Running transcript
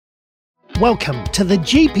Welcome to the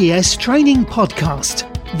GPS Training Podcast,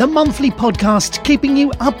 the monthly podcast keeping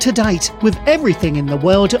you up to date with everything in the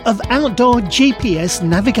world of outdoor GPS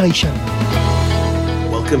navigation.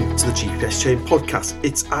 Welcome to the GPS Training Podcast.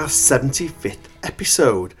 It's our 75th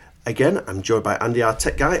episode. Again, I'm joined by Andy, our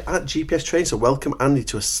tech guy at GPS Training. So welcome, Andy,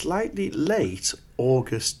 to a slightly late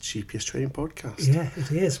August GPS Training podcast. Yeah,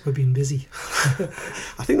 it is. We've been busy.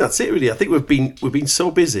 I think that's it, really. I think we've been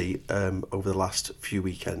so busy over the last few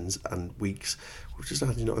weekends and weeks. We've just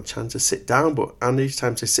had not a chance to sit down. But Andy, it's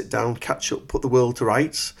time to sit down, catch up, put the world to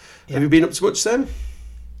rights. Yeah. Have you been up to much then?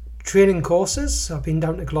 Training courses. I've been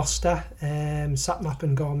down to Gloucester, SatMap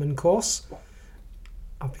and Garmin course.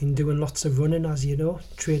 I've been doing lots of running, as you know,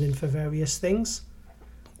 training for various things.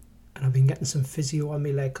 And I've been getting some physio on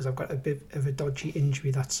my leg because I've got a bit of a dodgy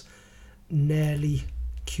injury that's nearly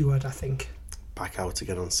cured, I think. Back out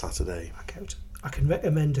again on Saturday. Back out. I can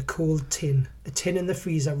recommend a cold tin. A tin in the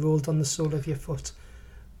freezer rolled on the sole of your foot.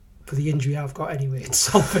 For the injury I've got anyway, it's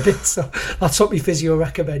softened it. So that's what my physio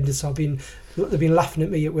recommended. So they've been laughing at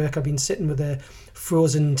me at work. I've been sitting with a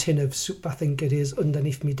frozen tin of soup, I think it is,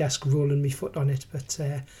 underneath my desk, rolling my foot on it. But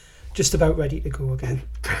just about ready to go again.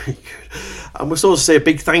 Very good. And we'll also say a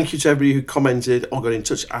big thank you to everybody who commented or got in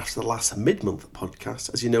touch after the last mid-month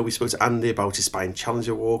podcast. As you know, we spoke to Andy about his Spine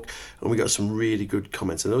Challenger walk, and we got some really good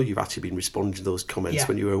comments. I know you've actually been responding to those comments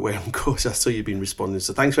when you were away on course. I saw you've been responding.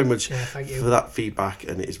 So thanks very much for that feedback,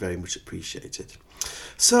 and it is very much appreciated.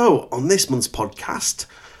 So on this month's podcast,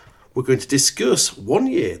 we're going to discuss 1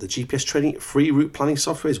 year. The GPS Training free route planning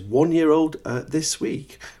software is 1 year old this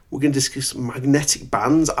week. We're going to discuss magnetic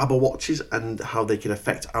bands, ABBA watches, and how they can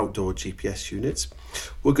affect outdoor GPS units.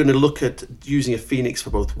 We're going to look at using a Phoenix for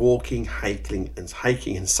both walking, hiking and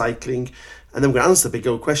cycling. And then we're going to answer the big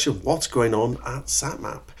old question, what's going on at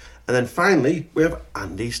SatMap? And then finally, we have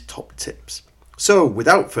Andy's top tips. So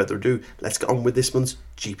without further ado, let's get on with this month's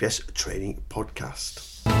GPS Training Podcast.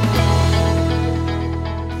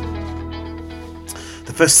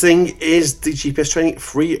 The first thing is the GPS Training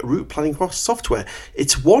free route planning software.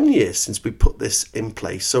 It's 1 year since we put this in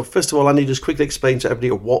place. So first of all, I need to just quickly explain to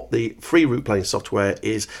everybody what the free route planning software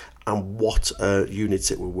is and what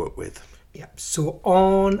units it will work with. Yeah, so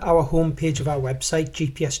on our homepage of our website,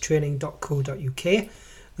 gpstraining.co.uk,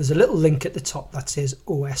 there's a little link at the top that says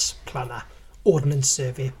OS Planner, Ordnance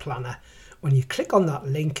Survey Planner. When you click on that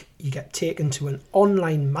link, you get taken to an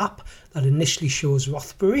online map that initially shows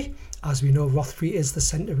Rothbury. As we know, Rothbury is the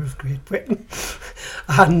centre of Great Britain.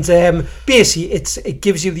 And basically, it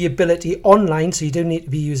gives you the ability online, so you don't need to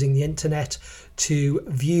be using the internet, to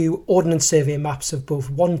view Ordnance Survey maps of both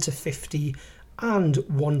 1 to 50 and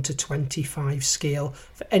 1 to 25 scale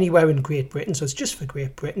for anywhere in Great Britain. So it's just for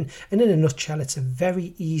Great Britain. And in a nutshell, it's a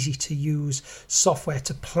very easy to use software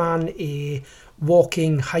to plan a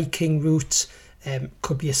walking, hiking route.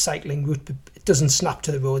 Could be a cycling route, but it doesn't snap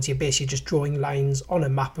to the roads. You're basically just drawing lines on a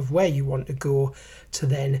map of where you want to go to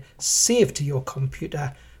then save to your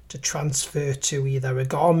computer to transfer to either a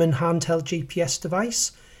Garmin handheld GPS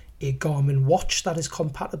device, a Garmin watch that is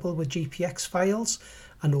compatible with GPX files,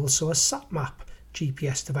 and also a SatMap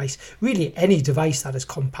GPS device. Really any device that is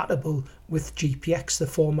compatible with GPX, the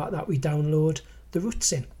format that we download the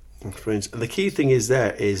routes in. And the key thing is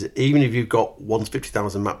even if you've got 1 to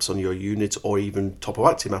 50,000 maps on your unit or even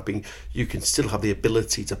topoactive mapping, you can still have the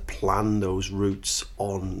ability to plan those routes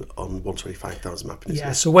on 125,000 mapping.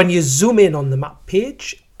 Yeah, so when you zoom in on the map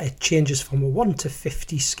page, it changes from a 1 to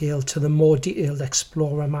 50 scale to the more detailed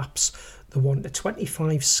Explorer maps, the 1 to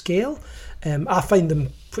 25 scale. I find them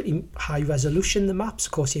pretty high resolution, the maps.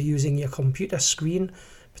 Of course, you're using your computer screen.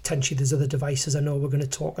 Potentially there's other devices I know we're going to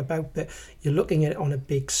talk about, but you're looking at it on a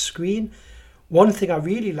big screen. One thing I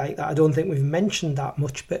really like that I don't think we've mentioned that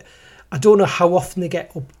much, but I don't know how often they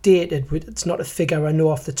get updated. It's not a figure I know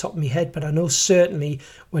off the top of my head, but I know certainly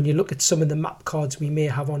when you look at some of the map cards we may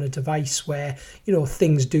have on a device where, you know,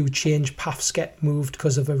 things do change, paths get moved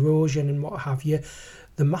because of erosion and what have you,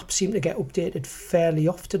 the maps seem to get updated fairly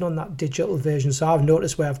often on that digital version. So I've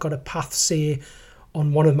noticed where I've got a path, say,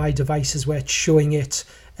 on one of my devices where it's showing it.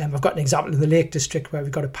 I've got an example in the Lake District where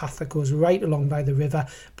we've got a path that goes right along by the river,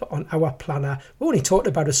 but on our planner, we only talked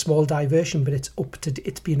about a small diversion, but it's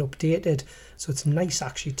been updated. So it's nice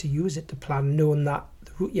actually to use it to plan, knowing that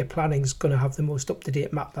the route you're planning is going to have the most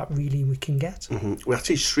up-to-date map that really we can get. Mm-hmm. We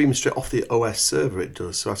actually stream straight off the OS server, it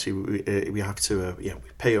does. So actually we have to we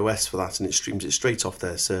pay OS for that, and it streams it straight off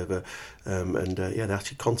their server. They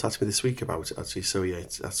actually contacted me this week about it actually. So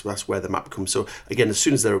that's where the map comes. So again, as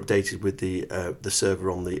soon as they're updated with the server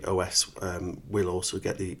on the OS, we'll also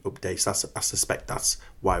get the updates. I suspect that's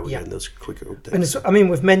why we're getting those quicker updates. And I mean,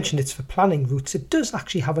 we've mentioned it's for planning routes. It does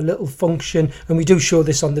actually have a little function, and we do show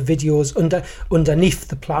this on the videos. Underneath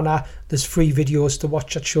the planner, there's free videos to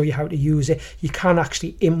watch that show you how to use it. You can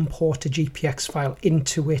actually import a GPX file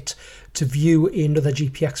into it to view another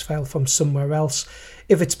GPX file from somewhere else.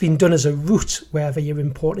 If it's been done as a route, wherever you're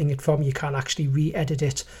importing it from, you can actually re-edit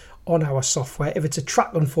it on our software. If it's a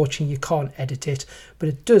track, unfortunately, you can't edit it, but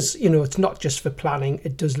it does, it's not just for planning,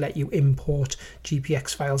 it does let you import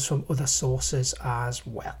GPX files from other sources as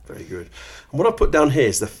well. Very good. And what I put down here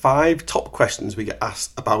is the 5 top questions we get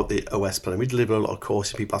asked about the OS planning. We deliver a lot of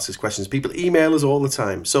courses, people ask us questions, people email us all the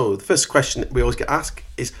time. So the first question we always get asked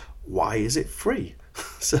is, why is it free?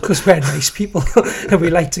 Because we're nice people and we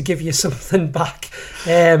like to give you something back.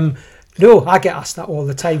 No, I get asked that all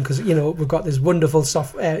the time because, we've got this wonderful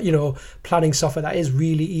software, planning software that is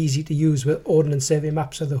really easy to use with ordnance survey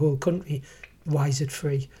maps of the whole country. Why is it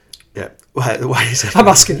free? Yeah, why is it free? I'm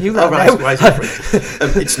asking you that now. Why is it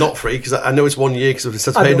free? It's not free because I know it's 1 year because I've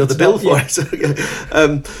had to pay another bill for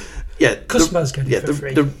it. Customers get it for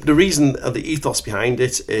free. The reason, the ethos behind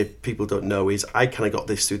it, if people don't know, is I kind of got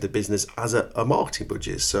this through the business as a marketing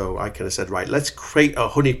budget. So I kind of said, right, let's create a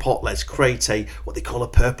honeypot. Let's create what they call a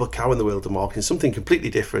purple cow in the world of marketing, something completely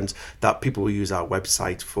different that people will use our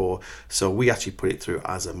website for. So we actually put it through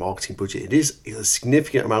as a marketing budget. It is a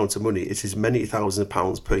significant amount of money. It is many thousands of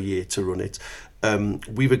pounds per year to run it.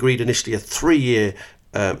 We've agreed initially a 3-year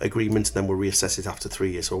agreement, and then we'll reassess it after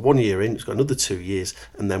 3 years. So 1 year in, it's got another 2 years,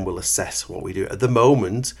 and then we'll assess what we do. At the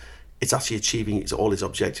moment, it's actually achieving all its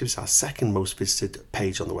objectives. Our second most visited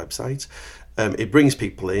page on the website. It brings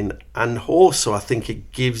people in, and also I think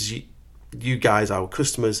it gives you guys, our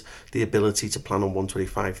customers, the ability to plan on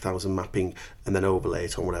 125,000 mapping and then overlay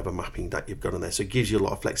it on whatever mapping that you've got on there. So it gives you a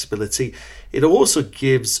lot of flexibility. It also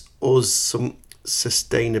gives us some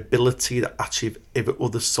sustainability that actually if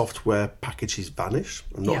other software packages vanish,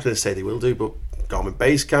 I'm not going to say they will do, but Garmin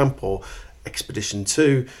Basecamp or Expedition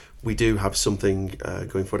 2, we do have something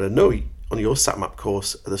going forward. I know on your SatMap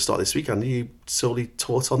course at the start of this week, Andy, you solely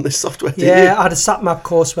taught on this software, didn't you? I had a SatMap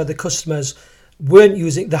course where the customers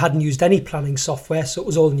they hadn't used any planning software, so it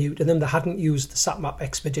was all new to them. They hadn't used the SatMap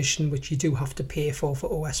Expedition, which you do have to pay for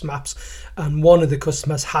OS maps, and one of the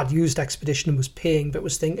customers had used Expedition and was paying, but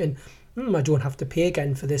was thinking, I don't have to pay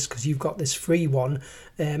again for this because you've got this free one.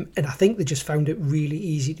 And I think they just found it really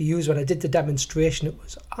easy to use. When I did the demonstration, it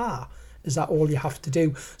was, is that all you have to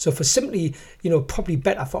do? So for simply, probably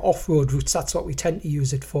better for off-road routes, that's what we tend to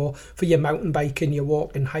use it for. For your mountain biking, your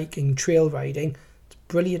walking, hiking, trail riding, it's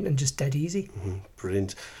brilliant and just dead easy.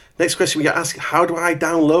 Brilliant. Next question we get asked, how do I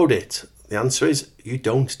download it? The answer is you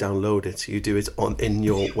don't download it. You do it in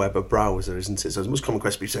your web browser, isn't it? So it's a most common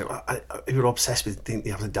question. People say, if you're obsessed with thinking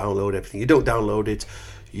you have to download everything, you don't download it.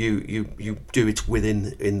 You do it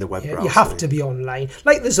in the web browser. You have to be online.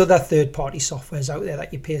 Like there's other third-party softwares out there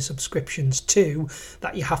that you pay subscriptions to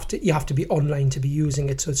that you have to be online to be using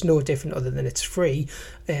it. So it's no different other than it's free,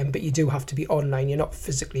 but you do have to be online. You're not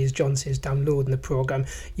physically, as John says, downloading the program.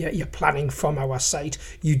 You're planning from our site.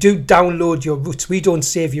 You do download your routes. We don't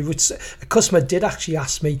save your routes. A customer did actually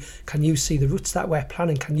ask me, "Can you see the routes that we're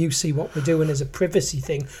planning? Can you see what we're doing?" As a privacy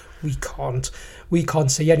thing, we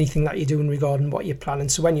can't see anything that you're doing regarding what you're planning.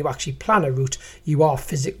 So when you actually plan a route, you are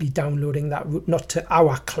physically downloading that route, not to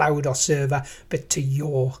our cloud or server, but to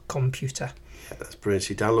your computer. Yeah, that's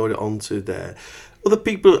brilliant. You download it onto there. Other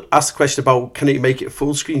people ask the question about, can you make it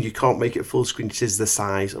full screen? You can't make it full screen. It is the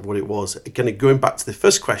size of what it was. Again, going back to the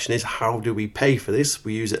first question is, how do we pay for this?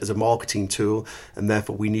 We use it as a marketing tool, and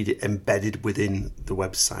therefore we need it embedded within the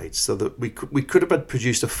website. So that we could have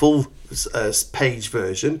produced a full page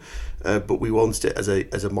version, but we wanted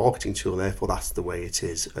it as a marketing tool, and therefore that's the way it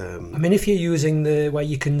is. If you're using where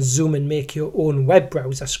you can zoom and make your own web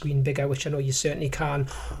browser screen bigger, which I know you certainly can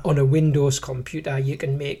on a Windows computer, you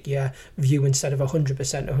can make your view instead of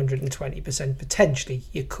 100%, 120%. Potentially,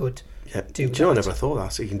 you could do that. I never thought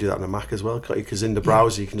that. So you can do that on a Mac as well, can't you? Because in the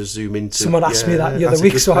browser, you can just zoom into... Someone asked me that the other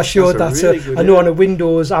week, so I showed that. Really I know on a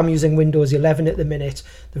Windows, I'm using Windows 11 at the minute.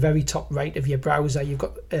 The very top right of your browser, you've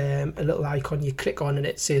got a little icon you click on and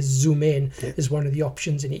it says zoom in is one of the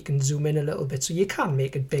options, and you can zoom in a little bit. So you can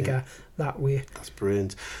make it bigger that way. That's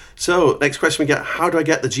brilliant. So next question we get, how do I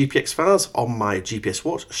get the GPX files on my GPS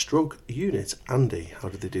watch/unit? Andy, how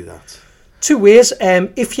do they do that? Two ways.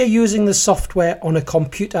 If you're using the software on a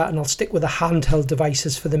computer, and I'll stick with the handheld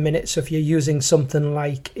devices for the minute. So if you're using something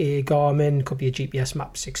like a Garmin, it could be a GPS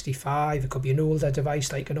Map 65, it could be an older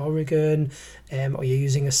device like an Oregon, or you're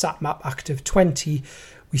using a SatMap Active 20.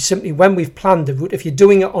 We simply, when we've planned the route, if you're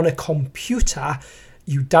doing it on a computer,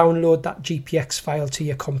 you download that GPX file to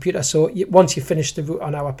your computer. So once you finish the route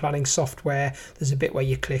on our planning software, there's a bit where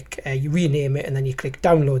you click, you rename it, and then you click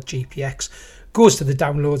download GPX. Goes to the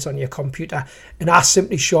downloads on your computer, and I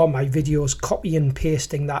simply show my videos copy and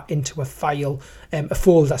pasting that into a file,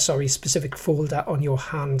 specific folder on your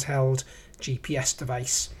handheld GPS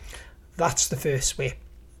device. That's the first way.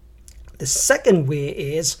 The second way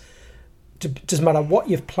is, doesn't matter what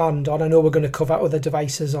you've planned on. I know we're going to cover other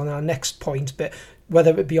devices on our next point, but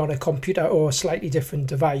whether it be on a computer or a slightly different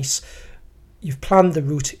device, you've planned the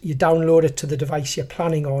route, you download it to the device you're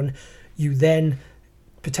planning on, you then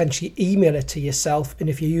potentially email it to yourself. And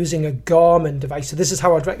if you're using a Garmin device, so this is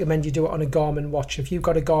how I'd recommend you do it on a Garmin watch. If you've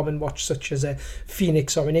got a Garmin watch such as a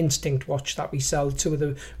Phoenix or an Instinct watch that we sell, two of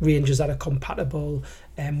the ranges that are compatible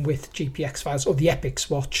with GPX files, or the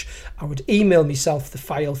Epix watch, I would email myself the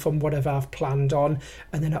file from whatever I've planned on,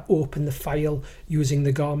 and then I open the file using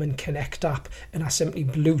the Garmin Connect app, and I simply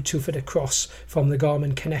Bluetooth it across from the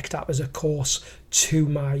Garmin Connect app as a course to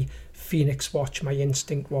my Phoenix watch, my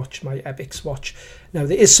Instinct watch, my Epix watch. Now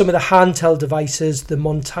there is some of the handheld devices, the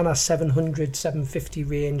Montana 700, 750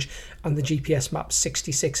 range, and the GPS Map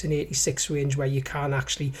 66 and 86 range, where you can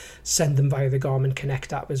actually send them via the Garmin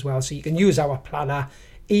Connect app as well. So you can use our planner,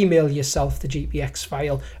 email yourself the GPX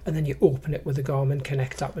file, and then you open it with the Garmin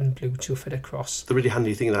Connect app and Bluetooth it across. The really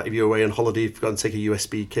handy thing that if you're away on holiday, you've got to take a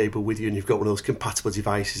USB cable with you and you've got one of those compatible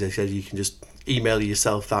devices, they said you can just email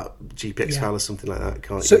yourself that GPX file or something like that,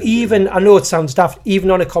 can't you? So even, I know it sounds daft,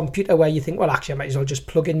 even on a computer where you think, well, actually I might as well just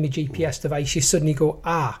plug in my GPS device, you suddenly go,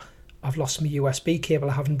 I've lost my USB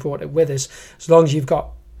cable, I haven't brought it with us. As long as you've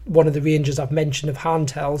got one of the ranges I've mentioned of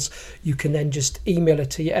handhelds, you can then just email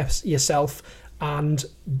it to yourself and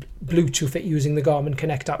Bluetooth it using the Garmin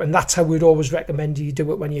Connect app. And that's how we'd always recommend you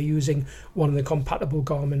do it when you're using one of the compatible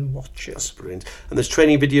Garmin watches. That's brilliant. And there's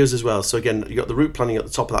training videos as well. So again, you've got the route planning at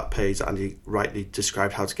the top of that page that Andy rightly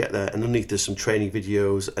described how to get there. And underneath there's some training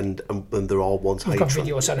videos, and they're all ones. We've got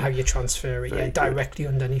videos on how you transfer it directly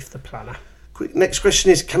underneath the planner. Quick, next question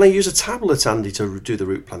is, can I use a tablet, Andy, to do the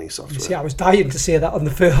route planning software? You see, I was dying to say that on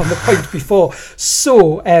the point before.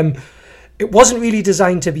 So, it wasn't really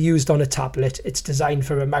designed to be used on a tablet. It's designed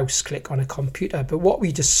for a mouse click on a computer. But what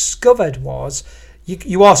we discovered was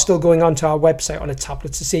you are still going onto our website on a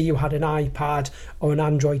tablet to say you had an iPad or an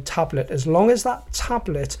Android tablet. As long as that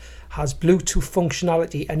tablet has Bluetooth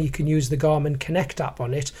functionality and you can use the Garmin Connect app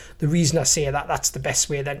on it, the reason I say that's the best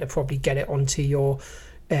way then to probably get it onto your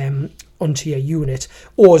unit,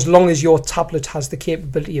 or as long as your tablet has the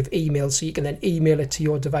capability of email, so you can then email it to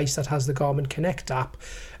your device that has the Garmin Connect app.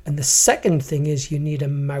 And the second thing is you need a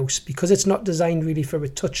mouse, because it's not designed really for a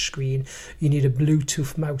touch screen. You need a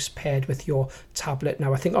Bluetooth mouse paired with your tablet.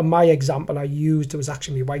 Now I think on my example it was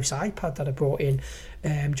actually my wife's iPad that I brought in,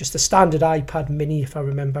 just a standard iPad mini if I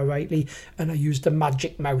remember rightly, and I used a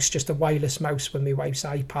Magic Mouse, just a wireless mouse with my wife's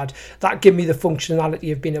iPad. That gave me the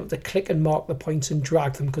functionality of being able to click and mark the points and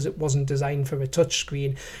drag them, because it wasn't designed for a touch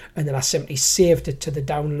screen. And then I simply saved it to the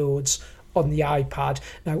downloads on the iPad.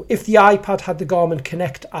 Now, if the iPad had the Garmin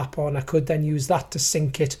Connect app on, I could then use that to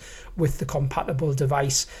sync it with the compatible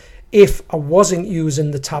device. If I wasn't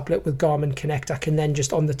using the tablet with Garmin Connect, I can then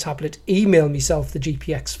just on the tablet email myself the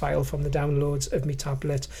GPX file from the downloads of my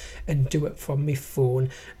tablet and do it from my phone.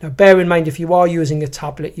 Now, bear in mind, if you are using a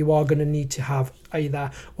tablet, you are going to need to have either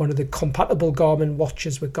one of the compatible Garmin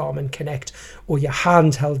watches with Garmin Connect, or your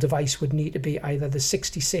handheld device would need to be either the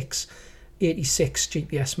 66 86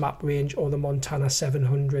 GPS Map range or the Montana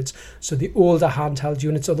 700s. So the older handheld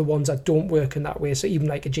units are the ones that don't work in that way. So even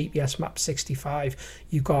like a GPS Map 65,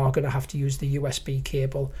 you are going to have to use the USB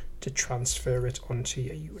cable to transfer it onto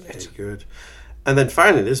your unit. Very good. And then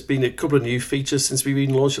finally, there's been a couple of new features since we've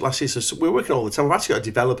been launched it last year. So we're working all the time. We've actually got a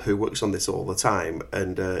developer who works on this all the time.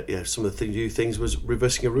 And some of the new things was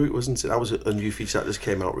reversing a route, wasn't it? That was a new feature that just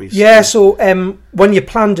came out recently. Yeah, so when you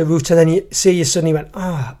planned a route and then you suddenly went,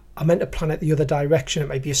 I meant to plan it the other direction. It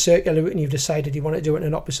might be a circular route and you've decided you want to do it in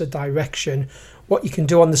an opposite direction. What you can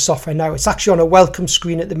do on the software now, it's actually on a welcome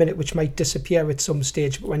screen at the minute, which might disappear at some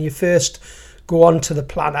stage. But when you first go on to the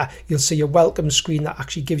planner, you'll see a welcome screen that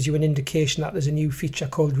actually gives you an indication that there's a new feature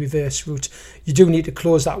called reverse route. You do need to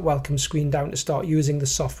close that welcome screen down to start using the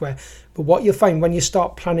software. But what you'll find when you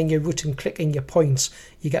start planning your route and clicking your points,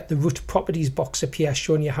 you get the route properties box appear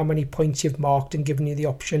showing you how many points you've marked and giving you the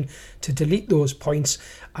option to delete those points.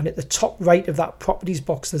 And at the top right of that properties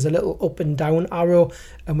box, there's a little up and down arrow.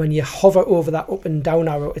 And when you hover over that up and down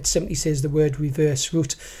arrow, it simply says the word reverse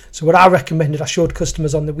route. So what I recommended, I showed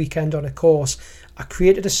customers on the weekend on a course, I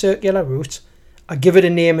created a circular route. I give it a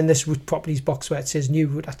name in this route properties box where it says new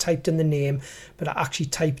route. I typed in the name, but I actually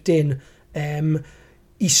typed in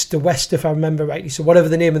east to west, if I remember rightly. So whatever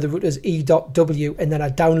the name of the route is, E.W, and then I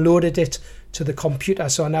downloaded it to the computer.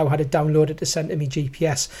 So I now had it downloaded to send to me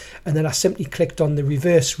GPS. And then I simply clicked on the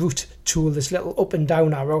reverse route tool, this little up and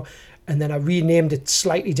down arrow, and then I renamed it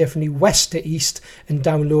slightly differently, west to east, and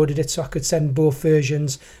downloaded it so I could send both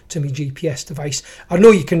versions to my GPS device. I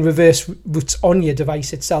know you can reverse routes on your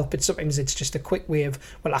device itself, but sometimes it's just a quick way of,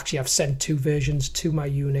 well, actually I've sent 2 versions to my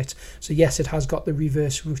unit. So yes, it has got the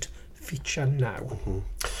reverse route feature now.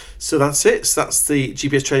 So that's it. So that's the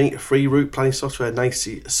GPS Training free route planning software,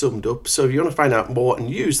 nicely summed up. So if you want to find out more and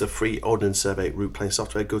use the free Ordnance Survey route planning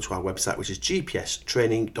software, go to our website, which is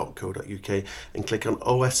gpstraining.co.uk, and click on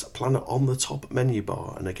OS Planner on the top menu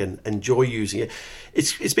bar. And again, enjoy using it.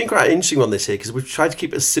 It's been quite an interesting one this year, because we've tried to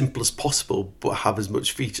keep it as simple as possible but have as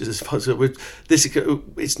much features as possible.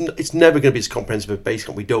 It's never going to be as comprehensive as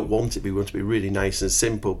Basecamp. We don't want it. We want it to be really nice and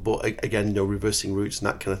simple, but again, reversing routes and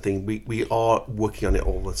that kind of thing, we are working on it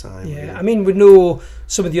all the time. Yeah, I mean, we know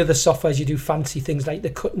some of the other softwares, you do fancy things like the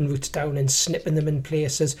cutting routes down and snipping them in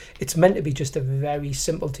places. It's meant to be just a very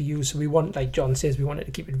simple to use. So we want, like John says, we wanted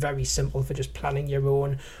to keep it very simple for just planning your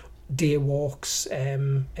own day walks,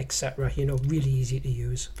 etc. Really easy to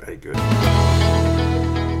use. Very good.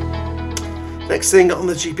 Next thing on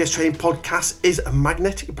the GPS Training podcast is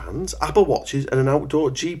magnetic bands, Apple Watches, and an outdoor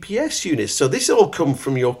GPS unit. So this all come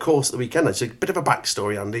from your course at the weekend. It's a bit of a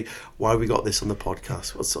backstory, Andy, why we got this on the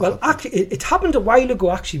podcast. Actually, it happened a while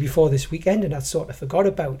ago, actually, before this weekend, and I'd sort of forgot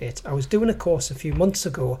about it. I was doing a course a few months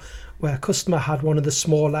ago where a customer had one of the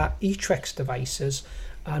smaller eTrex devices,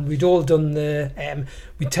 and we'd all done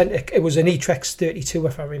it was an eTrex 32,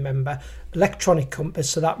 if I remember, electronic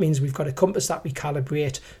compass. So that means we've got a compass that we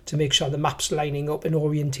calibrate to make sure the map's lining up and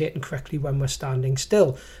orientating correctly when we're standing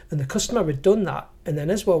still. And the customer had done that, and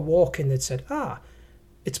then as we're walking, they'd said,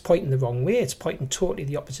 it's pointing the wrong way, it's pointing totally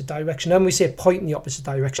the opposite direction. And when we say pointing the opposite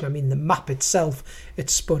direction, I mean the map itself,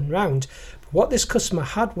 it's spun round. What this customer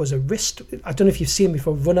had was a wrist. I don't know if you've seen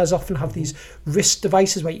before, runners often have these wrist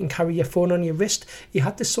devices where you can carry your phone on your wrist. He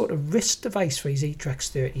had this sort of wrist device for his eTrex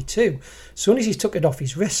 32. As soon as he took it off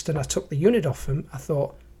his wrist and I took the unit off him, I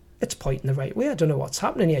thought, it's pointing the right way. I don't know what's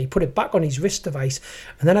happening here. He put it back on his wrist device,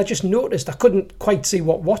 and then I just noticed, I couldn't quite see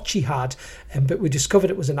what watch he had, but we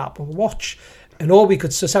discovered it was an Apple Watch. And all we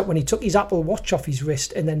could suss out, when he took his Apple Watch off his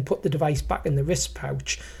wrist and then put the device back in the wrist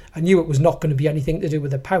pouch, I knew it was not going to be anything to do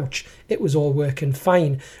with the pouch. It was all working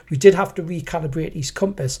fine. We did have to recalibrate his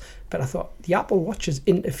compass, but I thought the Apple Watch is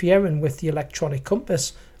interfering with the electronic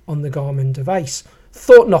compass on the Garmin device.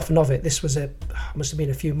 Thought nothing of it. This was must have been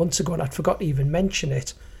a few months ago, and I'd forgot to even mention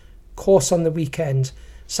it. Course on the weekend.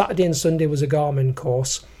 Saturday and Sunday was a Garmin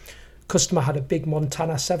course. Customer had a big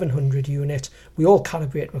Montana 700 unit. We all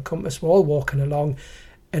calibrated my compass. We're all walking along,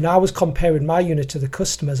 and I was comparing my unit to the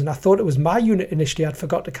customer's, and I thought it was my unit initially. I'd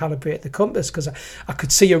forgot to calibrate the compass because I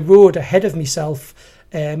could see a road ahead of myself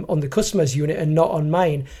on the customer's unit and not on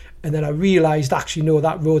mine. And then I realised, actually, no,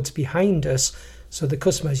 that road's behind us. So the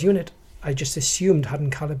customer's unit, I just assumed,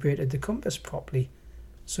 hadn't calibrated the compass properly.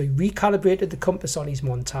 So he recalibrated the compass on his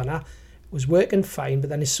Montana. Was working fine, but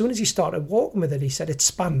then as soon as he started walking with it, he said it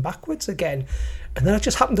span backwards again. And then I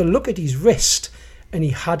just happened to look at his wrist, and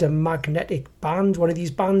he had a magnetic band, one of these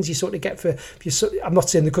bands you sort of get I'm not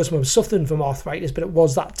saying the customer was suffering from arthritis, but it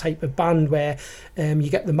was that type of band where you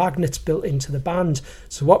get the magnets built into the band.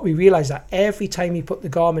 So what we realised, that every time he put the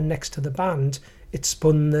Garmin next to the band, it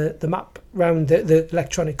spun the map round, the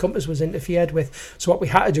electronic compass was interfered with. So what we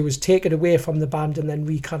had to do was take it away from the band and then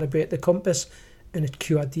recalibrate the compass, and it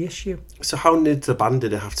cured the issue. So how near to the band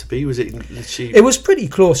did it have to be? Was it literally... It was pretty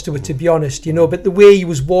close to it, to be honest, but the way he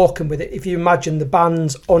was walking with it, if you imagine the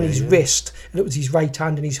band's on his wrist, and it was his right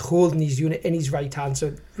hand, and he's holding his unit in his right hand,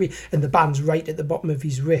 and the band's right at the bottom of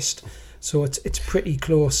his wrist. So it's pretty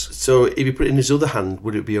close. So if you put it in his other hand,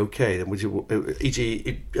 would it be okay? Then would you?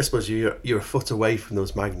 E.g., I suppose you're a foot away from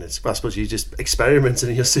those magnets, but I suppose you just experimenting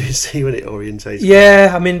and you'll see when it orientates.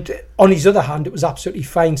 Yeah, I mean, on his other hand, it was absolutely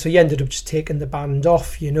fine. So he ended up just taking the band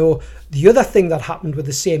off. The other thing that happened with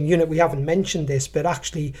the same unit, we haven't mentioned this, but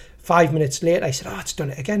actually 5 minutes later, I said, it's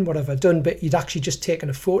done it again, what have I done? But he'd actually just taken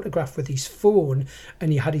a photograph with his phone,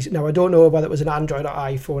 and he had now I don't know whether it was an Android or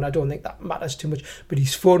iPhone, I don't think that matters too much, but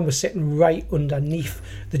his phone was sitting right underneath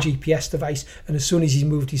the GPS device, and as soon as he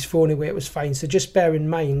moved his phone away, it was fine. So just bear in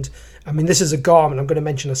mind, I mean, this is a Garmin, I'm going to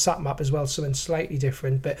mention a sat map as well, something slightly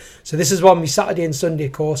different, but so this is one, my Saturday and Sunday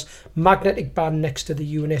course, magnetic band next to the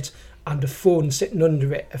unit, and a phone sitting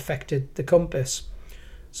under it affected the compass.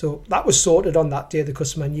 So that was sorted on that day. The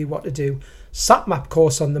customer knew what to do. Sat map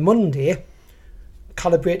course on the Monday,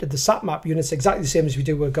 calibrated the sat map units exactly the same as we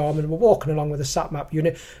do with Garmin. We're walking along with a sat map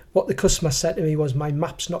unit. What the customer said to me was, my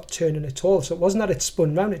map's not turning at all. So it wasn't that it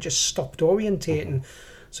spun round, it just stopped orientating.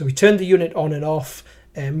 So we turned the unit on and off,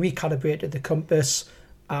 recalibrated the compass,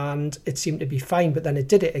 and it seemed to be fine, but then it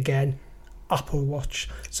did it again. Apple Watch.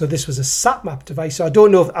 So this was a sat map device. So I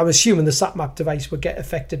don't know if, I'm assuming the sat map device would get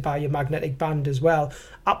affected by your magnetic band as well.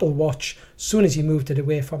 Apple Watch, as soon as he moved it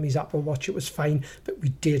away from his Apple Watch, it was fine, but we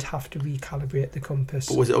did have to recalibrate the compass.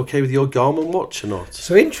 But was it okay with your Garmin watch or not?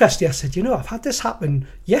 So interesting, I said, I've had this happen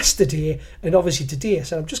yesterday and obviously today. I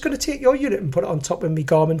said, I'm just going to take your unit and put it on top of my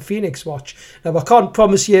Garmin Fenix watch. Now, I can't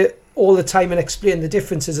promise you all the time and explain the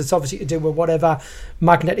differences. It's obviously to do with whatever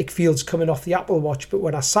magnetic field's coming off the Apple Watch. But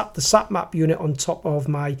when I sat the sat map unit on top of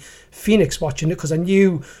my Fenix watch, and because I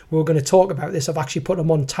knew we were going to talk about this, I've actually put a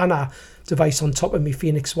Montana device on top of my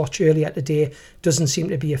Fenix watch earlier today. Doesn't seem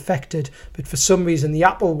to be affected, but for some reason the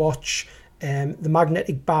Apple Watch, the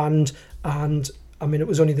magnetic band, and it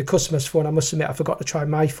was only the customer's phone. I must admit, I forgot to try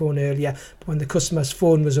my phone earlier, but when the customer's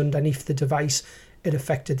phone was underneath the device, it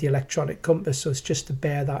affected the electronic compass. So it's just to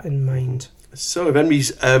bear that in mind. So if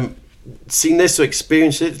anybody's seen this or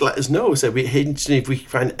experienced it, let us know. So we're interested if we can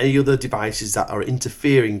find any other devices that are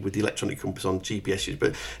interfering with the electronic compass on GPS use.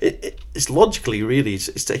 But it's logically, really,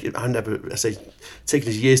 it's taken, taken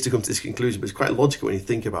us years to come to this conclusion, but it's quite logical when you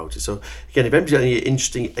think about it. So again, if anybody's got any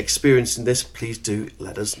interesting experience in this, please do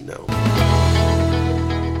let us know.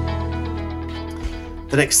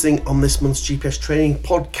 The next thing on this month's GPS Training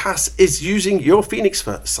podcast is using your Fenix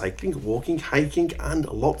for cycling, walking, hiking, and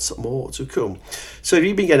lots more to come. So if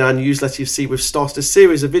you've been getting our newsletter, you see we've started a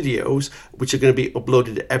series of videos which are going to be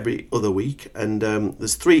uploaded every other week, and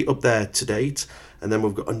there's 3 up there to date, and then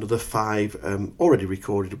we've got another 5 already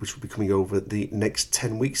recorded, which will be coming over the next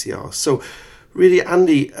 10 weeks here. So really,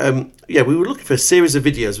 Andy, we were looking for a series of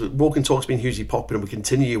videos. Walk and Talk's been hugely popular, and we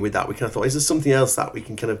continue with that. We kind of thought, is there something else that we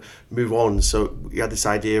can kind of move on? So we had this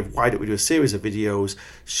idea of, why don't we do a series of videos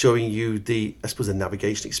showing you the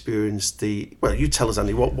navigation experience? You tell us,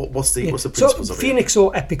 Andy, what's the principles of it? So Fenix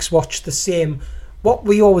or Epix watch the same. What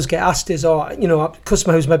we always get asked is, a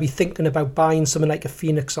customer who's maybe thinking about buying something like a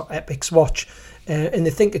Fenix or Epix watch, and they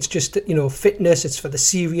think it's just, fitness, it's for the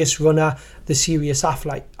serious runner, the serious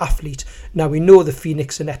athlete. Now, we know the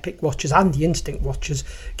Fenix and Epix watches and the Instinct watches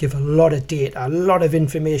give a lot of data, a lot of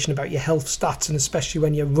information about your health stats, and especially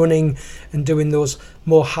when you're running and doing those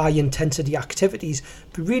more high intensity activities.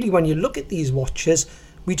 But really, when you look at these watches,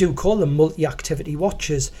 we do call them multi-activity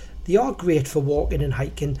watches. They are great for walking and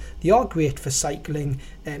hiking. They are great for cycling.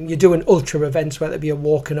 You're doing ultra events, whether it be a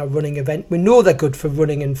walking or running event. We know they're good for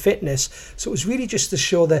running and fitness. So it was really just to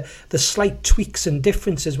show the slight tweaks and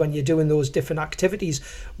differences when you're doing those different activities,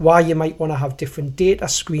 why you might want to have different data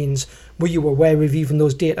screens. Were you aware of even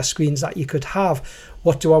those data screens that you could have?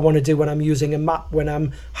 What do I want to do when I'm using a map, when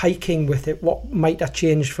I'm hiking with it? What might have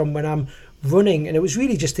changed from when I'm running? And it was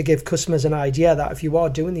really just to give customers an idea that if you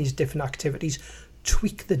are doing these different activities,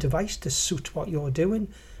 tweak the device to suit what you're doing.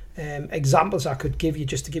 Examples I could give you,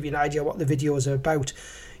 just to give you an idea what the videos are about.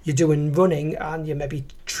 You're doing running and you're maybe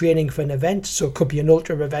training for an event, so it could be an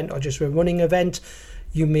ultra event or just a running event.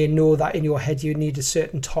 You may know that in your head you need a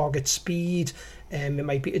certain target speed. It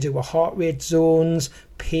might be to do with heart rate zones,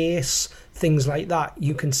 pace, things like that.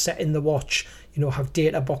 You can set in the watch, have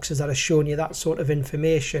data boxes that are showing you that sort of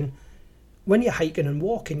information. When you're hiking and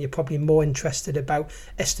walking, you're probably more interested about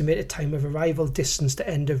estimated time of arrival, distance to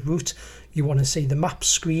end of route. You want to see the map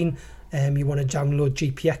screen. You want to download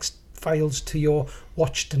GPX files to your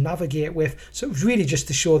watch to navigate with. So it was really just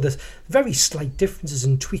to show the very slight differences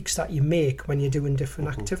and tweaks that you make when you're doing different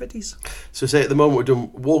activities. So say at the moment we're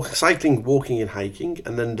doing cycling, walking and hiking,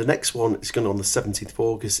 and then the next one is going on the 17th of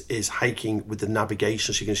August is hiking with the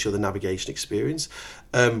navigation, so you can show the navigation experience.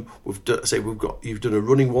 You've done a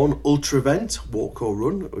running one, ultra event, walk or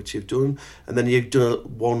run, which you've done, and then you've done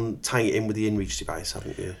one tying it in with the InReach device,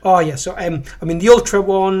 haven't you? Oh yeah, so the ultra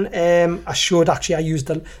one, I used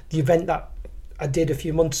the event that I did a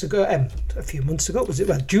few months ago, was it?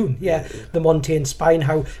 Well, June, yeah. The Montane Spine,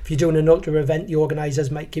 how if you're doing an ultra event, the organisers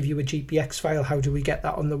might give you a GPX file. How do we get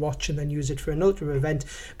that on the watch and then use it for an ultra event?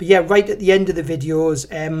 But yeah, right at the end of the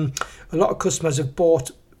videos, a lot of customers have bought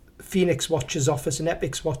Fenix watches off us and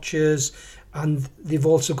Epix watches, and they've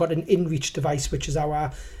also got an InReach device, which is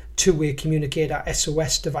our two-way communicator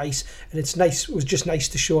SOS device, and it's nice. It was just nice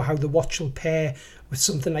to show how the watch will pair with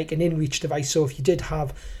something like an InReach device. So if you did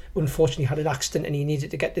have, unfortunately, had an accident and you needed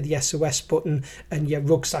to get to the SOS button and your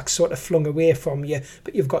rucksack's sort of flung away from you,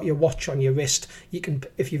 but you've got your watch on your wrist, you can,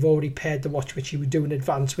 if you've already paired the watch, which you would do in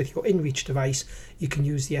advance with your InReach device, you can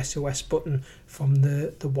use the SOS button from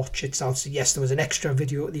the watch itself. So yes, there was an extra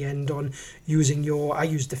video at the end on using I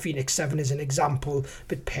used the Fenix 7 as an example,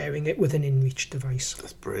 but pairing it with an InReach device.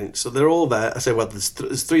 That's brilliant. So they're all there. I say, well, there's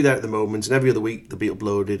 3 there at the moment, and every other week they'll be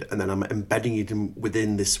uploaded, and then I'm embedding it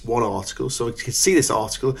within this one article. So you can see this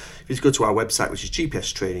article if you just go to our website, which is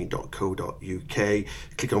gpstraining.co.uk,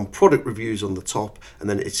 click on product reviews on the top, and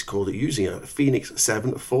then it's called using a Fenix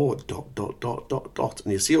 7 for ... and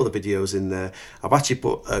you'll see all the videos in there. I've actually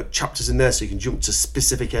put chapters in there so you can jump to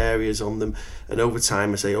specific areas on them, and over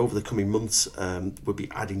time, I say over the coming months, we'll be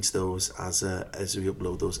adding to those as we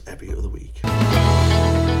upload those every other week.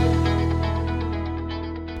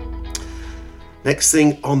 Next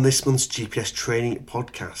thing on this month's GPS Training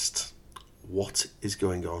podcast, what is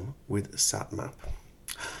going on with SatMap?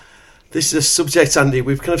 This is a subject, Andy,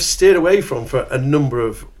 we've kind of steered away from for a number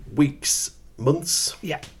of weeks, months,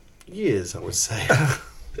 years, I would say.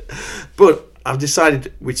 But I've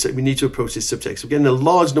decided we need to approach this subject. So we're getting a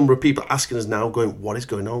large number of people asking us now, going, what is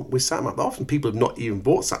going on with SatMap? Often people have not even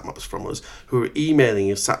bought SatMaps from us, who are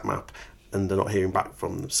emailing us SatMap and they're not hearing back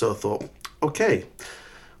from them. So I thought, okay,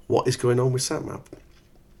 what is going on with SatMap?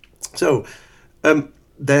 So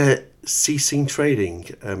they're ceasing trading.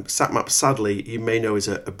 SatMap, sadly, you may know, is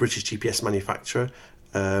a British GPS manufacturer.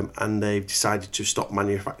 And they've decided to stop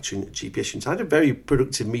manufacturing GPS units. I had a very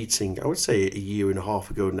productive meeting, I would say a year and a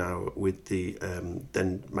half ago now, with the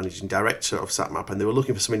then managing director of SatMap, and they were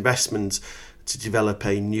looking for some investment to develop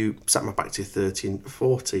a new SatMap Active 30 and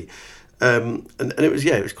 40. And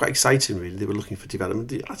it was quite exciting, really. They were looking for development.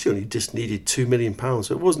 They actually only just needed £2 million,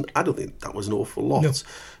 so it wasn't. I don't think that was an awful lot. No.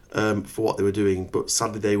 For what they were doing, but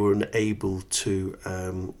sadly they were unable to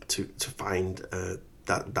find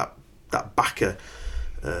that backer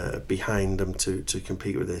behind them to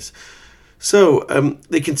compete with this. So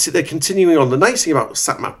they're continuing on. The nice thing about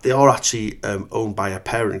SatMap, they are actually owned by a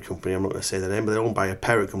parent company. I'm not going to say their name, but they're owned by a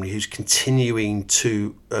parent company who's continuing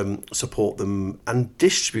to support them and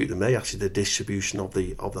distribute them. They actually the distribution of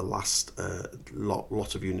the last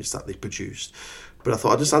lot of units that they produced. But I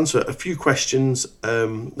thought I'd just answer a few questions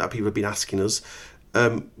that people have been asking us.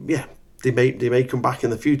 They may come back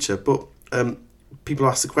in the future, but people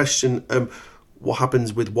ask the question, what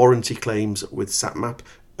happens with warranty claims with SatMap?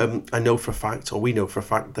 I know for a fact, or we know for a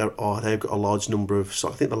fact, they've got a large number of. So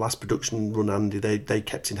I think the last production run, Andy, they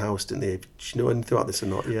kept in house, didn't they? Do you know anything about this or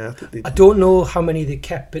not? Yeah, I don't know how many they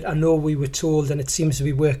kept, but I know we were told, and it seems to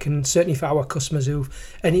be working certainly for our customers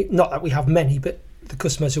not that we have many, but the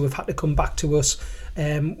customers who have had to come back to us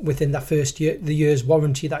within that first year, the year's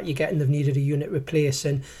warranty that you get, and they've needed a unit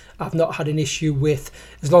replacing. I've not had an issue with,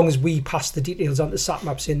 as long as we pass the details on to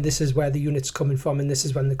SatMap saying this is where the unit's coming from and this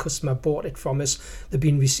is when the customer bought it from us, they've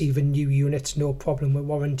been receiving new units, no problem with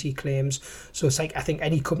warranty claims. So it's like, I think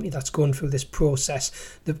any company that's going through this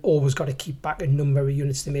process, they've always got to keep back a number of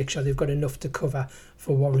units to make sure they've got enough to cover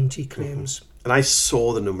for warranty claims. Mm-hmm. And I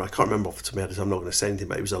saw the number, I can't remember off the top of my head, so I'm not going to say anything,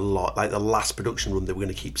 but it was a lot. Like the last production run, they were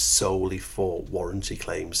going to keep solely for warranty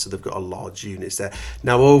claims, so they've got a large units there.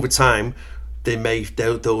 Now, over time,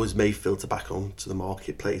 those may filter back onto the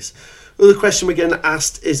marketplace. Other question we're getting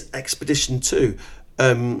asked is Expedition 2.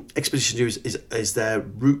 Expedition 2 is their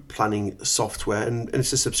route planning software, and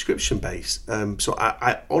it's a subscription base. So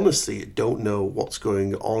I honestly don't know what's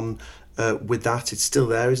going on with that. It's still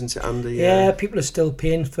there, isn't it, Andy? Yeah, people are still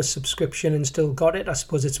paying for subscription and still got it. I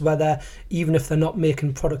suppose it's whether, even if they're not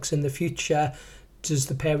making products in the future, does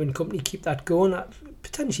the parent company keep that going? I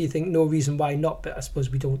potentially think no reason why not, but I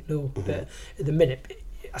suppose we don't know. Mm-hmm. But at the minute,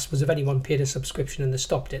 I suppose if anyone paid a subscription and they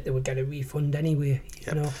stopped it, they would get a refund anyway.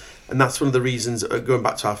 You know. And that's one of the reasons, going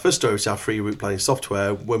back to our first story, our free route planning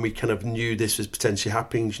software, when we kind of knew this was potentially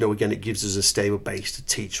happening, again, it gives us a stable base to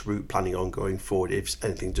teach route planning on going forward if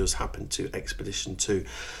anything does happen to Expedition 2.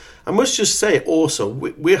 I must just say also,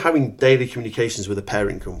 we're having daily communications with a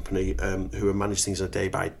parent company who are managing things on a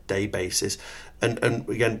day-by-day basis. And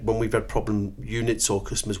again, when we've had problem units or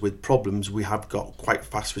customers with problems, we have got quite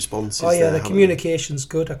fast responses. Oh yeah, the communication's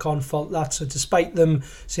good. I can't fault that. So despite them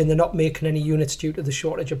saying they're not making any units due to the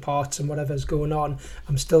shortage of parts and whatever's going on,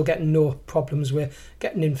 I'm still getting no problems. We're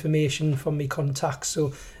getting information from my contacts.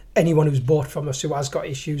 So anyone who's bought from us who has got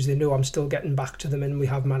issues, they know I'm still getting back to them, and we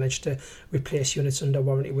have managed to replace units under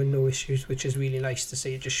warranty with no issues, which is really nice to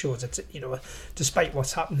see. It just shows it's, you know, despite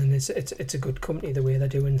what's happening, it's a good company the way they're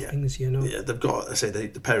doing things, you know. Yeah, they've got, I say,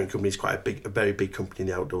 the parent company is quite a very big company in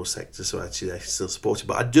the outdoor sector, so actually they're still supported.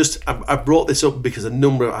 But I brought this up because I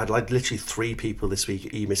had like literally 3 people this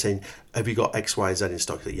week email saying, have you got X, Y, Z in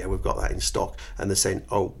stock? Like, yeah, we've got that in stock. And they're saying,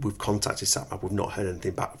 oh, we've contacted SatMap, we've not heard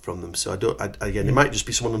anything back from them. So it might just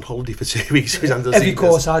be someone on holiday for 2 weeks. Every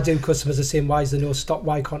course I do, customers are saying, why is there no stock?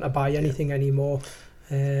 Why can't I buy anything anymore?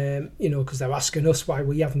 You know, because they're asking us why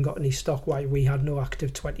we haven't got any stock, why we had no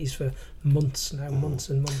active 20s for months now, months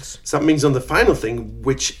and months. So that means on the final thing,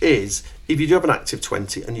 which is, if you do have an active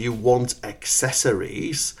 20 and you want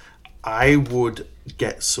accessories, I would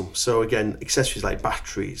get some. So again, accessories like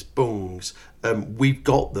batteries, bungs, we've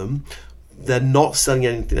got them. They're not selling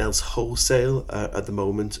anything else wholesale at the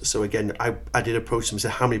moment. So again, I did approach them and say,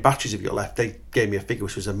 how many batteries have you got left? They gave me a figure,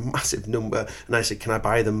 which was a massive number. And I said, can I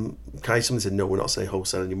buy them? Someone said, no, we're not selling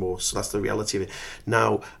wholesale anymore. So that's the reality of it.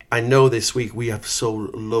 Now, I know this week we have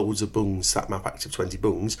sold loads of bungs, SatMap Active 20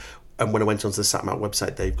 bungs. And when I went onto the SatMap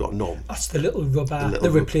website, they've got none. That's the little rubber, the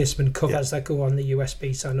replacement covers that go on the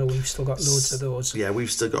USB. So I know we've still got loads of those. Yeah, we've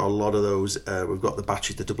still got a lot of those. We've got the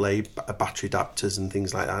battery, the AA battery adapters and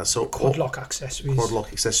things like that. So quad lock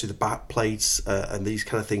accessories, the back plates and these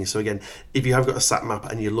kind of things. So again, if you have got a SatMap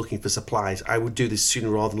and you're looking for supplies, I would do this sooner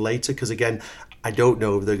rather than later, because again, I don't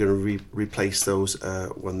know if they're going to replace those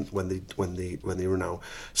when they run out.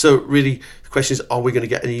 So really, the question is, are we going to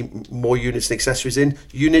get any more units and accessories in?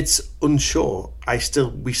 Units, unsure.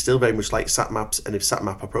 We still very much like SatMaps, and if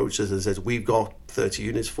SatMap approaches us and says we've got 30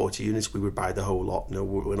 units, 40 units, we would buy the whole lot. No,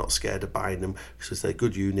 we're not scared of buying them because they're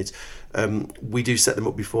good units. We do set them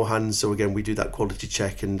up beforehand, so again, we do that quality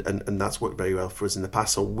check, and that's worked very well for us in the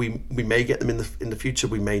past. So we may get them in the future,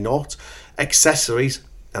 we may not. Accessories,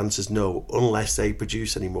 answers no, unless they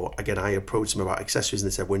produce any more. Again, I approached them about accessories and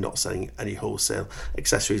they said, we're not selling any wholesale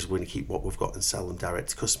accessories, we're going to keep what we've got and sell them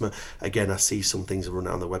direct to customer. Again, I see some things run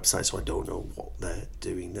out on the website, so I don't know what they're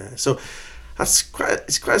doing there. So it's quite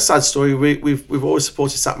a sad story. We've always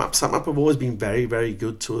supported SatMap. SatMap have always been very, very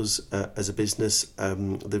good to us as a business.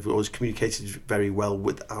 They've always communicated very well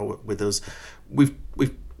with us. We've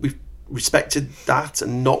respected that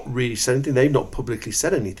and not really said anything. They've not publicly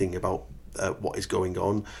said anything about what is going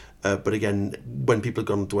on, but again, when people have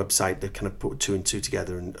gone on the website, they've kind of put 2 and 2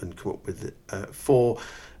 together and come up with 4,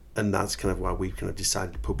 and that's kind of why we've kind of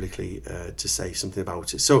decided publicly to say something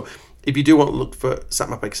about it. So if you do want to look for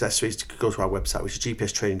SatMap accessories, go to our website, which is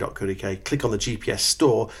gpstraining.co.uk, click on the GPS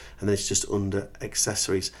store, and then it's just under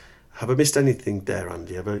accessories. Have I missed anything there,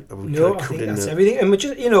 Andy? No, I think that's everything. And we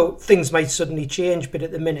just, you know, things might suddenly change, but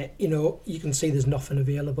at the minute, you know, you can see there's nothing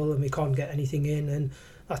available and we can't get anything in, and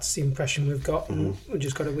that's the impression we've got, and we've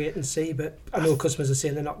just got to wait and see. But I know customers are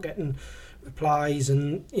saying they're not getting replies,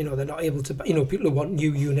 and you know, they're not able to, you know, people who want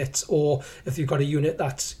new units, or if you've got a unit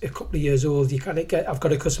that's a couple of years old, you can't get. I've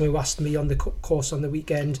got a customer who asked me on the course on the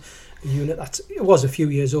weekend, a unit it was a few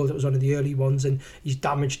years old, it was one of the early ones, and he's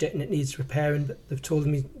damaged it and it needs repairing, but they've told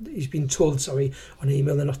him he's been told on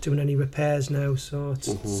email they're not doing any repairs now, so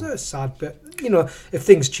it's sad. But you know, if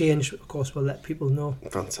things change, of course we'll let people know.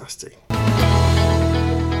 Fantastic.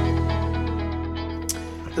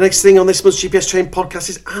 The next thing on this month's GPS Training podcast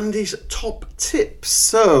is Andy's top tips.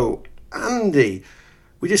 So, Andy,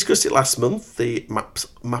 we discussed it last month, the map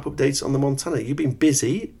updates on the Montana. You've been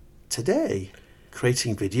busy today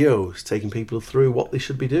creating videos, taking people through what they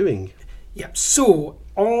should be doing. Yep, so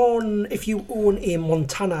if you own a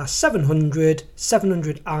Montana 700,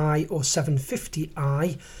 700i or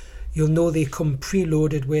 750i, you'll know they come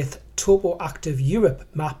preloaded with Topo Active Europe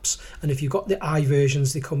maps, and if you've got the I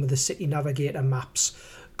versions, they come with the City Navigator maps.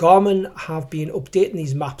 Garmin have been updating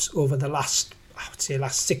these maps over the last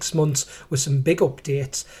 6 months with some big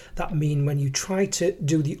updates that mean when you try to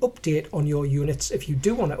do the update on your units, if you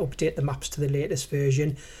do want to update the maps to the latest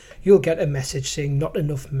version, you'll get a message saying not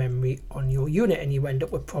enough memory on your unit, and you end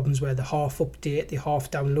up with problems where the half update, the half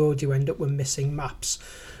download, you end up with missing maps.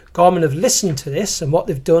 Garmin have listened to this, and what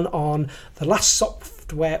they've done on the last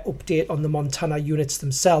software update on the Montana units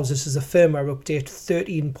themselves, this is a firmware update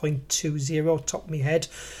 13.20, top of my head,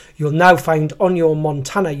 you'll now find on your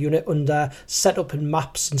Montana unit under setup and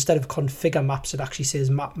maps, instead of configure maps, it actually says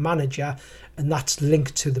map manager, and that's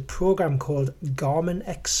linked to the program called Garmin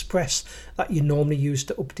Express that you normally use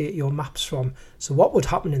to update your maps from. So what would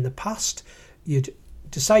happen in the past, you'd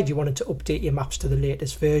decide you wanted to update your maps to the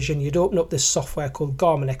latest version, you'd open up this software called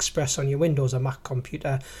Garmin Express on your Windows or Mac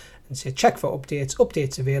computer, and say check for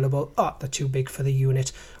updates available. They're too big for the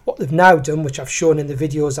unit. What they've now done, which I've shown in the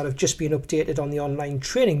videos that have just been updated on the online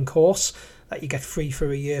training course that you get free for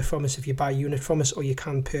a year from us if you buy a unit from us, or you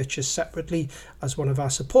can purchase separately as one of our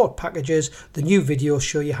support packages. The new videos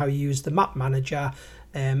show you how you use the map manager,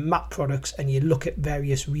 map products, and you look at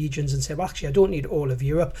various regions and say, well, actually I don't need all of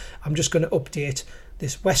Europe, I'm just going to update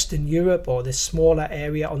this Western Europe or this smaller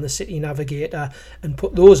area on the City Navigator and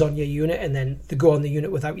put those on your unit, and then they go on the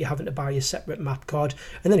unit without you having to buy a separate map card.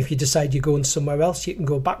 And then if you decide you're going somewhere else, you can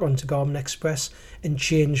go back onto Garmin Express and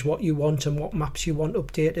change what you want and what maps you want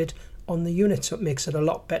updated on the unit, so it makes it a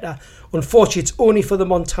lot better. Unfortunately, it's only for the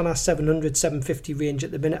Montana 700, 750 range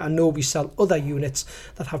at the minute. I know we sell other units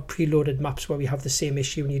that have preloaded maps where we have the same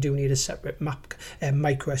issue and you do need a separate map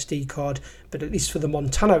micro SD card, but at least for the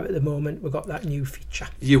Montana at the moment, we've got that new feature.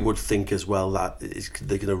 You would think as well that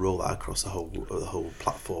they're going to roll that across the whole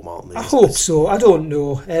platform, aren't they? I hope so. I don't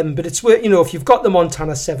know, but it's worth, if you've got the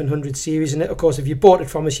Montana 700 series, and of course if you bought it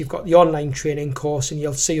from us, you've got the online training course, and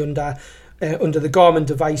you'll see under the Garmin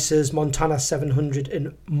devices, Montana 700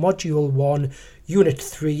 in Module 1, Unit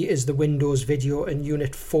 3 is the Windows video, and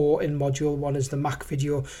Unit 4 in Module 1 is the Mac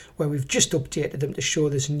video, where we've just updated them to show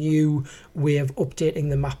this new way of updating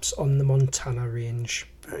the maps on the Montana range.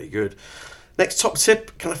 Very good. Next top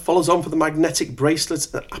tip kind of follows on for the magnetic bracelets,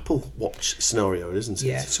 the Apple Watch scenario, isn't it?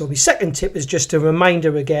 Yeah, so my second tip is just a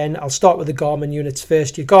reminder again. I'll start with the Garmin units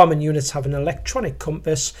first. Your Garmin units have an electronic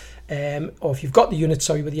compass, or if you've got the unit,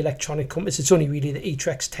 with the electronic compass, it's only really the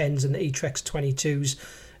eTrex 10s and the eTrex 22s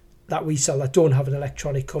that we sell that don't have an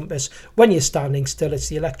electronic compass. When you're standing still, it's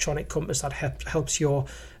the electronic compass that helps your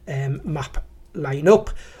map line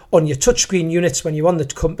up. On your touchscreen units, when you're on the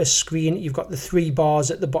compass screen, you've got the 3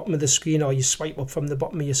 bars at the bottom of the screen, or you swipe up from the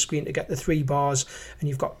bottom of your screen to get the 3 bars, and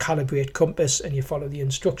you've got calibrate compass, and you follow the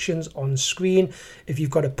instructions on screen. If you've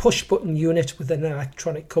got a push button unit with an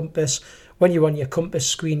electronic compass, when you're on your compass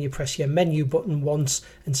screen, you press your menu button once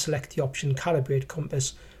and select the option calibrate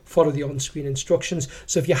compass. Follow the on-screen instructions.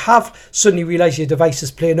 So if you have suddenly realised your device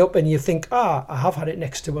is playing up and you think, I have had it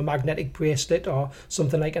next to a magnetic bracelet or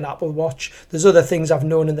something like an Apple Watch. There's other things I've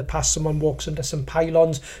known in the past. Someone walks under some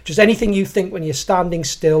pylons. Just anything you think when you're standing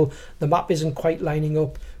still, the map isn't quite lining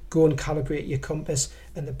up, go and calibrate your compass.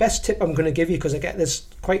 And the best tip I'm going to give you, because I get this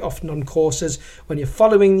quite often on courses, when you're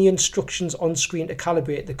following the instructions on screen to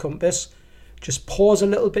calibrate the compass, just pause a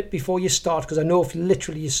little bit before you start, because I know if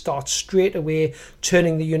literally you start straight away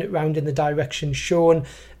turning the unit round in the direction shown,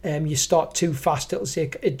 you start too fast, it'll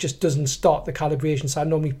say it just doesn't start the calibration. So I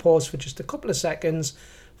normally pause for just a couple of seconds,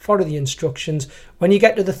 follow the instructions. When you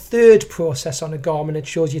get to the third process on a Garmin, it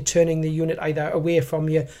shows you turning the unit either away from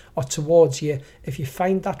you or towards you. If you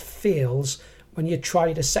find that fails, when you try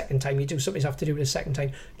it a second time, you do something you have to do it a second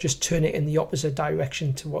time, just turn it in the opposite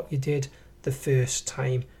direction to what you did the first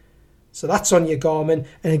time. So that's on your Garmin,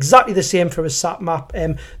 and exactly the same for a sat map.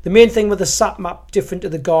 The main thing with the sat map, different to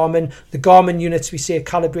the Garmin units, we say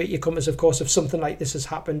calibrate your compass, of course, if something like this has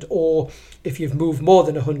happened, or if you've moved more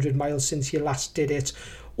than 100 miles since you last did it,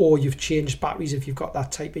 or you've changed batteries if you've got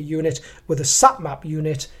that type of unit. With a sat map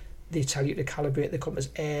unit, they tell you to calibrate the compass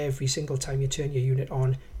every single time you turn your unit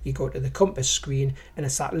on. You go to the compass screen, and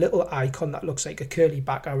it's that little icon that looks like a curly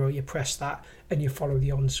back arrow. You press that and you follow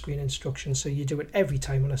the on-screen instructions. So you do it every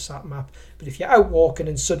time on a sat map. But if you're out walking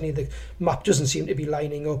and suddenly the map doesn't seem to be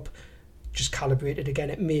lining up, just calibrate it again.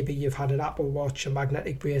 It may be you've had an Apple Watch, a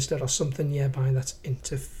magnetic bracelet, or something nearby that's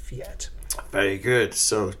interfered. Very good.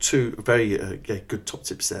 So 2 very good top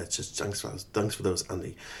tips there. Just thanks for those,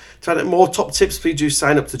 Andy. To find out more top tips, please do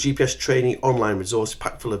sign up to the GPS Training online resource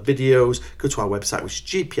pack full of videos. Go to our website, which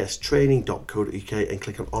is gpstraining.co.uk, and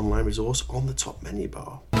click on online resource on the top menu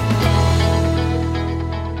bar.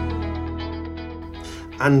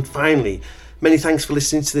 And finally, many thanks for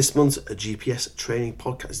listening to this month's GPS Training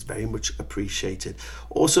Podcast. It's very much appreciated.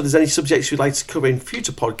 Also, if there's any subjects you'd like to cover in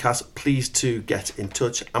future podcasts, please do get in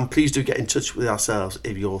touch. And please do get in touch with ourselves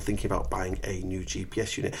if you're thinking about buying a new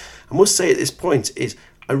GPS unit. I must say at this point is,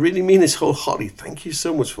 I really mean this wholeheartedly. Thank you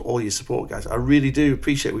so much for all your support, guys. I really do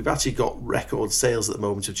appreciate it. We've actually got record sales at the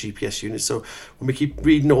moment of GPS units. So when we keep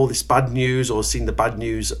reading all this bad news or seeing the bad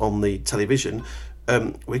news on the television,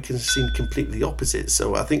 we can see completely the opposite.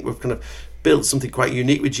 So I think we've kind of built something quite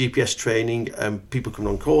unique with GPS training. People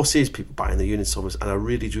coming on courses, people buying the units from us, and I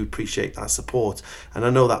really do appreciate that support. And I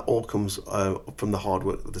know that all comes from the hard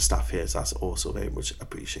work of the staff here, so that's also very much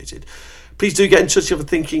appreciated. Please do get in touch if you're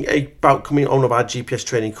thinking about coming on one of our GPS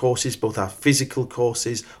training courses, both our physical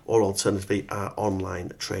courses or alternatively our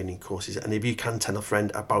online training courses. And if you can tell a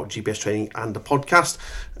friend about GPS training and the podcast,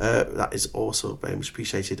 that is also very much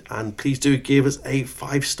appreciated. And please do give us a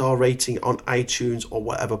 5-star rating on iTunes or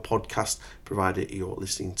whatever podcast provider you're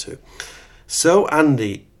listening to. So,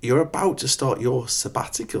 Andy, you're about to start your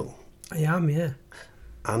sabbatical. I am, yeah.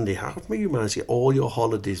 Andy, how have you managed to get all your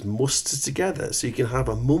holidays mustered together so you can have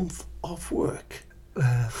a month off work?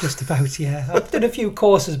 Just about, yeah. I've done a few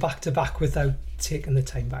courses back to back without taking the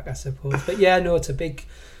time back, I suppose. But yeah, no,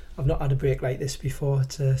 I've not had a break like this before.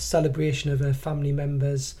 It's a celebration of a family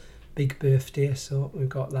member's big birthday, so we've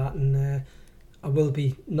got that. And I will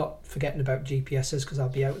be not forgetting about GPSs because I'll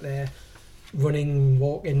be out there running,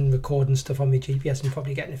 walking, recording stuff on my GPS and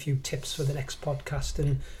probably getting a few tips for the next podcast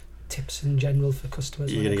and tips in general for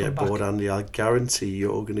customers. You're going to get bored, Andy. I guarantee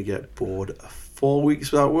you're going to get bored 4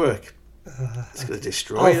 weeks without work. It's going to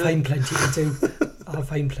destroy you. I'll find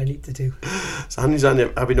plenty to do. So Andy's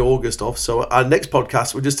having August off. So our next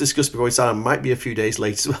podcast, we'll just discuss before we start, might be a few days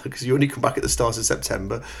late as well because you only come back at the start of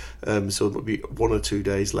September. So it'll be 1 or 2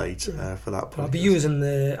 days late for that podcast. I'll be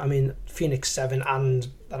using Phoenix 7 and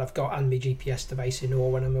that I've got and my GPS device in or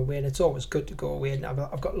when I'm away, and it's always good to go away. And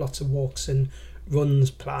I've got lots of walks and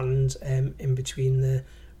runs planned in between the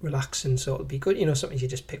relaxing, so it'll be good. Sometimes you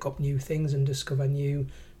just pick up new things and discover new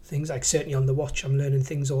things. Like certainly on the watch, I'm learning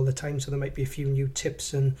things all the time, so there might be a few new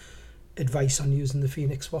tips and advice on using the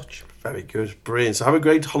Phoenix watch. Very good, brilliant. So have a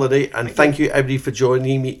great holiday, and thank you everybody for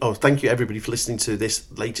joining me. Thank you everybody for listening to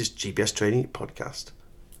this latest GPS training podcast.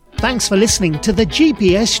 Thanks for listening to the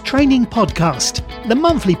GPS Training Podcast, the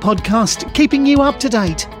monthly podcast keeping you up to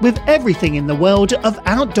date with everything in the world of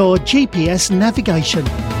outdoor GPS navigation.